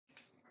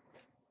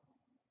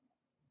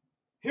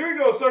Here we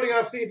go, starting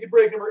off CNC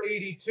break number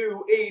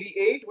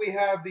 8288. We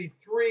have the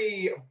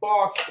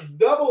 3-box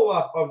double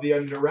up of the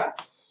under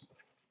wraps.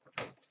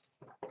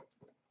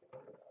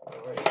 All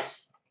right.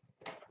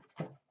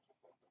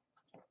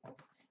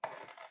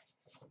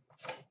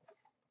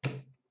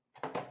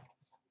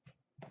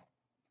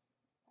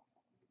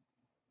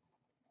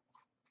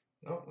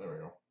 Oh, there we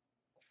go.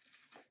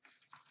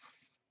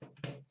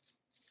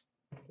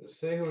 Does it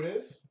say who it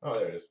is? Oh,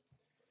 there it is.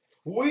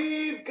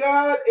 We've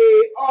got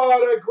a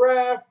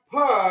autograph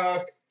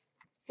puck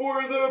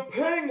for the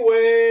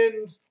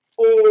Penguins,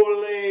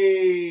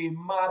 Ole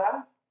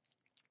Mata.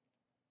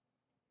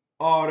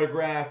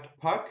 Autographed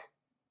puck,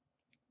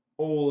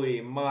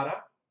 Ole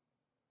Mata.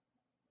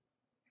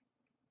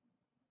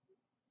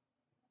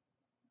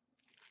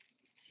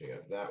 So you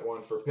got that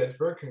one for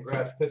Pittsburgh.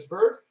 Congrats,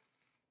 Pittsburgh.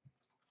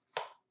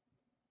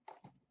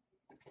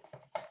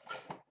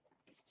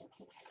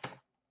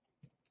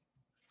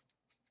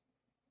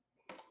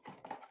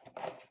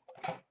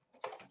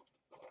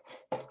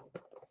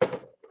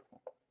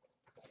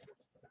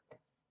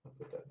 I'll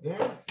put that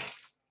there.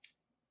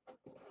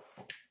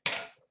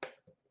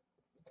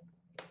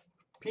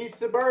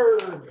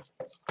 Pittsburgh.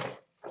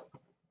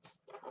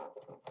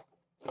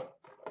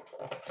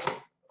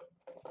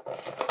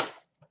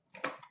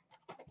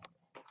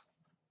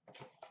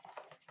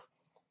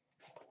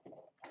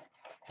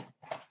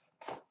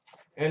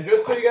 And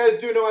just so you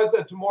guys do know, as I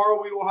said, tomorrow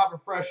we will have a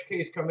fresh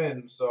case come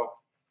in, so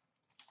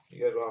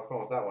you guys will have fun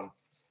with that one.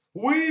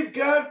 We've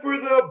got for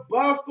the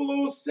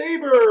Buffalo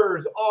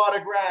Sabres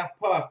autograph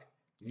puck,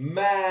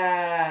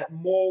 Matt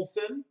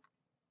Moulson.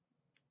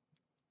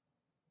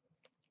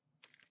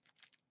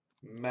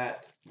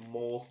 Matt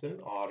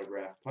Moulson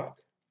autograph puck.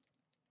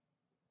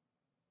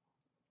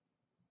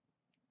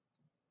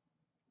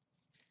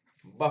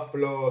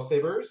 Buffalo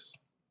Sabres.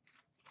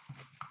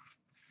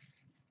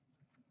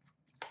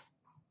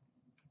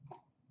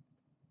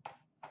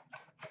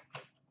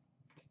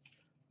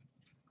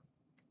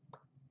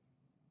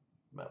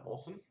 Matt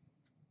Moulson.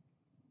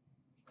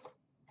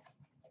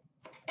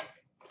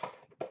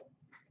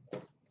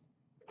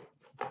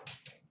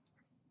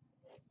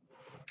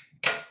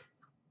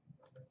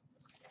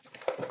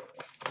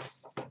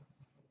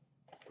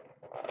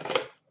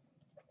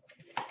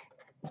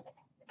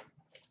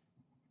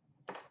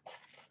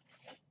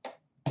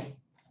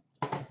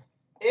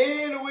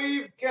 And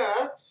we've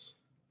got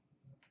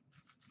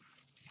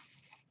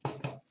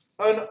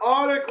an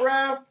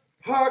autograph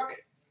puck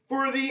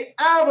for the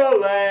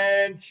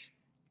Avalanche,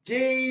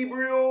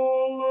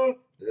 Gabriel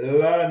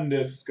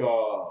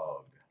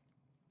Landeskog.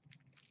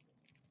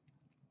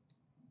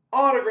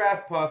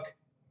 Autograph puck,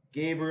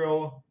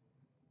 Gabriel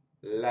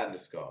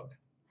Landeskog.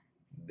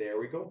 There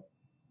we go.